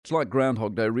It's like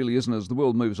Groundhog Day, really, isn't it? As the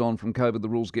world moves on from COVID, the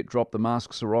rules get dropped, the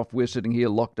masks are off. We're sitting here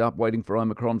locked up, waiting for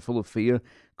Omicron, full of fear.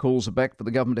 Calls are back for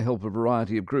the government to help a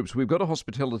variety of groups. We've got a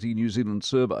Hospitality New Zealand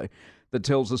survey that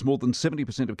tells us more than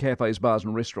 70% of cafes, bars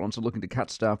and restaurants are looking to cut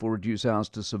staff or reduce hours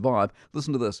to survive.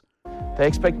 Listen to this. They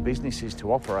expect businesses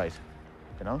to operate,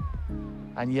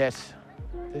 and yet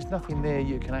there's nothing there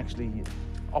you can actually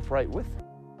operate with.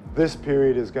 This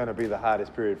period is going to be the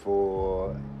hardest period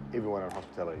for everyone in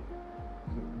hospitality,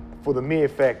 for the mere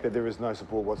fact that there is no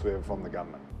support whatsoever from the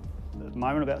government. At the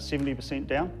moment, about 70%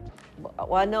 down.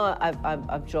 Well, I know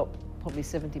I've dropped probably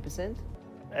 70%.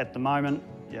 At the moment,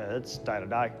 it's day to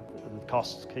day. The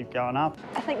costs keep going up.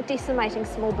 I think decimating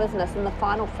small business in the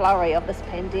final flurry of this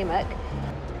pandemic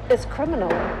is criminal.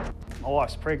 My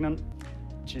wife's pregnant.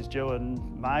 She's due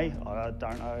in May. I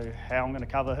don't know how I'm going to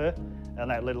cover her,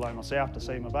 and that let alone myself to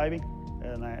see my baby.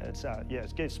 And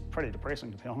it gets pretty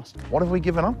depressing, to be honest. What have we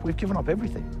given up? We've given up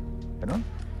everything,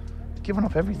 Given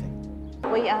up everything.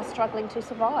 We are struggling to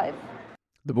survive.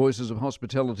 The voices of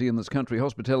hospitality in this country.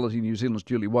 Hospitality New Zealand's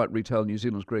Julie White, Retail New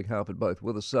Zealand's Greg Harford, both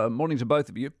with us. Morning to both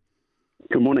of you.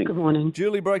 Good morning. Good morning.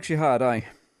 Julie, breaks your heart, eh?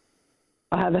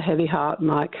 I have a heavy heart,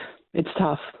 Mike. It's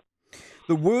tough.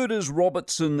 The word is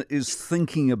Robertson is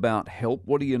thinking about help.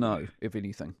 What do you know, if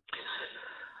anything?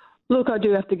 Look, I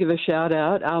do have to give a shout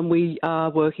out. We are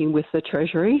working with the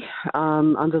Treasury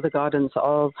under the guidance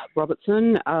of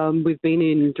Robertson. We've been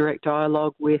in direct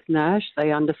dialogue with Nash.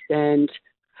 They understand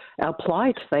our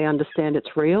plight. They understand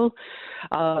it's real.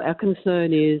 Our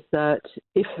concern is that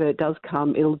if it does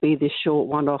come, it'll be this short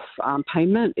one-off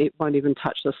payment. It won't even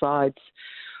touch the sides.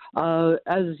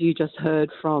 As you just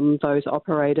heard from those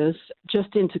operators,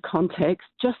 just into context,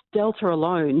 just Delta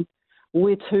alone,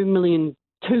 we're $2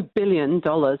 billion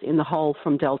in the hole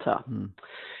from Delta.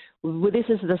 Well, this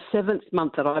is the 7th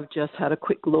month that I've just had a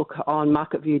quick look on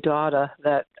market view data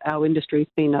that our industry's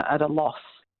been at a loss.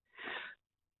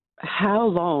 How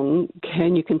long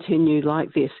can you continue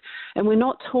like this? And we're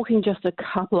not talking just a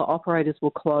couple of operators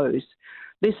will close.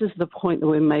 This is the point that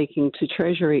we're making to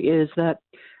Treasury, is that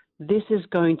this is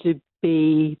going to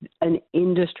be an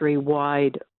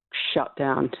industry-wide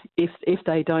shutdown if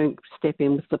they don't step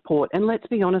in with support. And let's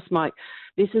be honest, Mike,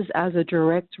 this is as a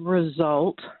direct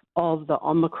result of the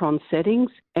Omicron settings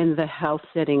and the health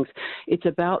settings. It's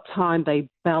about time they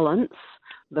balance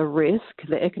the risk,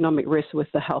 the economic risk with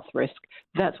the health risk.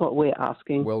 That's what we're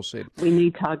asking. Well said. We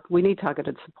need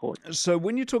targeted support. So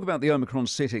when you talk about the Omicron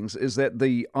settings, is that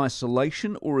the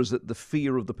isolation or is it the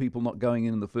fear of the people not going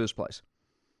in the first place?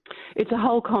 It's a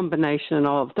whole combination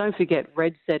of, don't forget,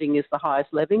 red setting is the highest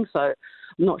leveling. So I'm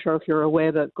not sure if you're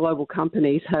aware, but global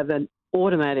companies have an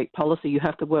automatic policy. You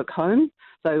have to work home.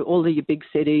 So all of your big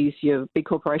cities, your big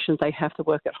corporations, they have to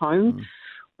work at home.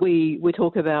 We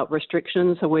talk about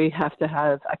restrictions, so we have to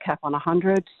have a cap on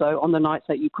 100. So on the nights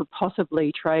that you could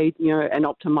possibly trade, and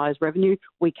optimize revenue,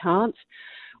 we can't.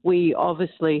 We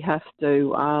obviously have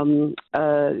to,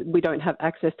 we don't have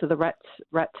access to the rat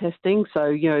testing.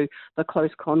 So, the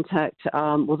close contact,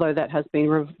 although that has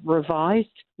been revised,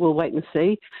 we'll wait and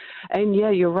see. And yeah,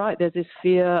 you're right. There's this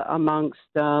fear amongst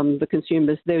the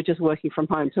consumers. They're just working from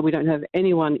home. So we don't have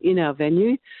anyone in our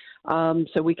venue.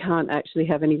 So we can't actually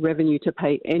have any revenue to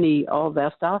pay any of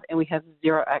our staff, and we have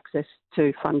zero access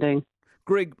to funding.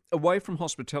 Greg, away from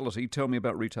hospitality, tell me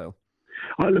about retail.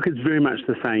 Oh, look, it's very much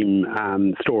the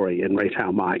same story in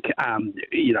retail, Mike.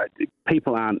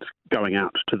 People aren't going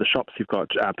out to the shops. You've got,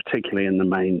 particularly in the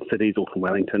main cities, Auckland,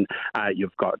 Wellington,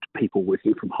 you've got people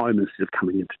working from home instead of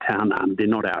coming into town. They're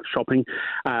not out shopping.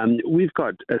 We've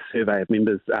got a survey of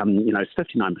members, 59%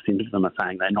 of them are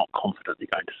saying they're not confident they're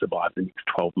going to survive the next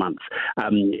 12 months.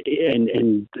 And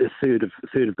a third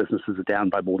of businesses are down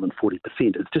by more than 40%.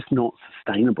 It's just not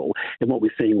sustainable. And what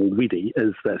we're seeing already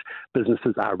is that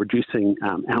businesses are reducing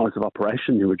hours of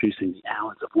operation. They're reducing the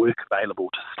hours of work available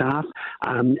to staff.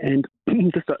 And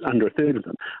just under a third of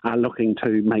them are looking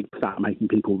to start making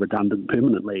people redundant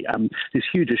permanently. There's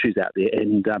huge issues out there,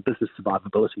 and business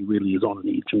survivability really is on an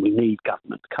edge, and we need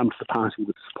government to come to the party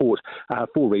with support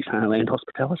for retail and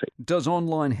hospitality. Does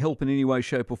online help in any way,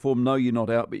 shape or form? No, you're not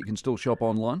out, but you can still shop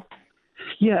online?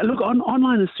 Yeah, look,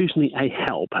 online is certainly a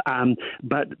help,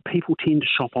 but people tend to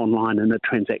shop online in a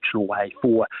transactional way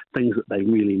for things that they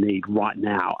really need right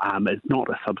now. It's not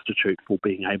a substitute for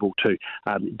being able to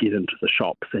get into the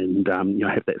shops and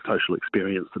have that social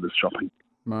experience that is shopping.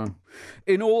 No.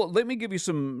 In all, let me give you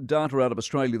some data out of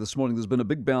Australia this morning. There's been a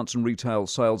big bounce in retail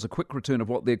sales, a quick return of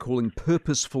what they're calling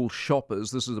purposeful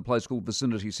shoppers. This is a place called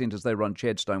Vicinity Centres. They run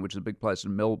Chadstone, which is a big place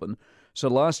in Melbourne. So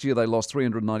last year they lost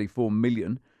 $394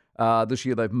 million. This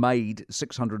year they've made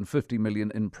 $650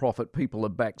 million in profit. People are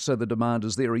back, so the demand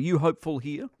is there. Are you hopeful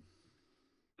here?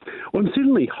 Well, I'm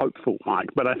certainly hopeful, Mike,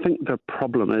 but I think the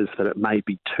problem is that it may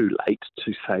be too late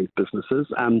to save businesses.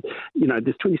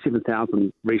 There's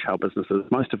 27,000 retail businesses,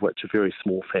 most of which are very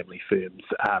small family firms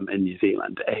in New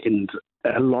Zealand, and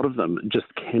a lot of them just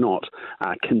cannot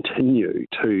continue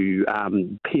to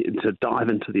dive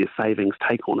into their savings,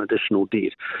 take on additional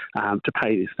debt to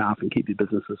pay their staff and keep their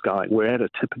businesses going. We're at a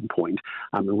tipping point,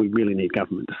 and we really need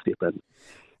government to step in.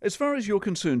 As far as you're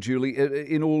concerned, Julie,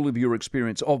 in all of your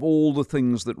experience, of all the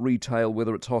things that retail,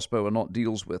 whether it's hospo or not,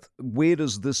 deals with, where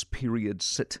does this period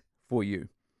sit for you?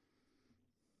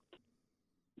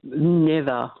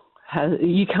 Never.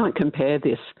 You can't compare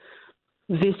this.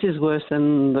 This is worse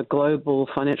than the global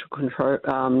financial control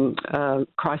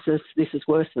crisis. This is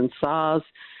worse than SARS.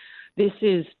 This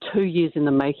is 2 years in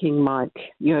the making, Mike.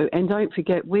 And don't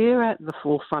forget, we're at the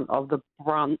forefront of the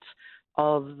brunt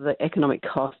of the economic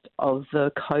cost of the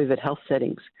COVID health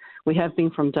settings. We have been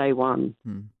from day one.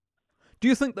 Do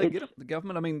you think they get it, the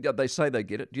government? I mean, they say they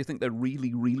get it. Do you think they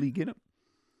really, really get it?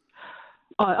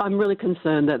 I'm really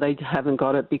concerned that they haven't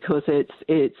got it, because it's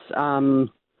a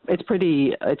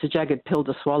jagged pill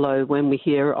to swallow when we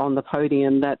hear on the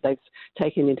podium that they've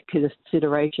taken into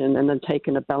consideration and then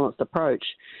taken a balanced approach.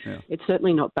 Yeah. It's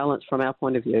certainly not balanced from our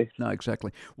point of view. No,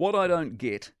 exactly. What I don't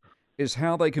get is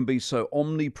how they can be so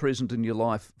omnipresent in your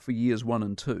life for years 1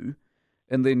 and 2,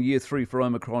 and then year 3 for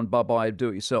Omicron, bye-bye, do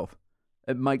it yourself.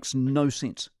 It makes no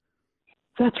sense.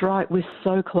 That's right. We're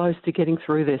so close to getting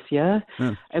through this, yeah?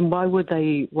 And why would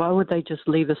they just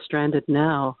leave us stranded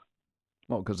now?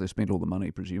 Well, because they spent all the money,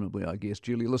 presumably, I guess.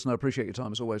 Julie, listen, I appreciate your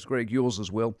time as always. Greg, yours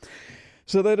as well.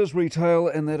 So that is retail,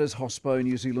 and that is Hospo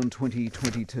New Zealand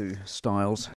 2022 styles.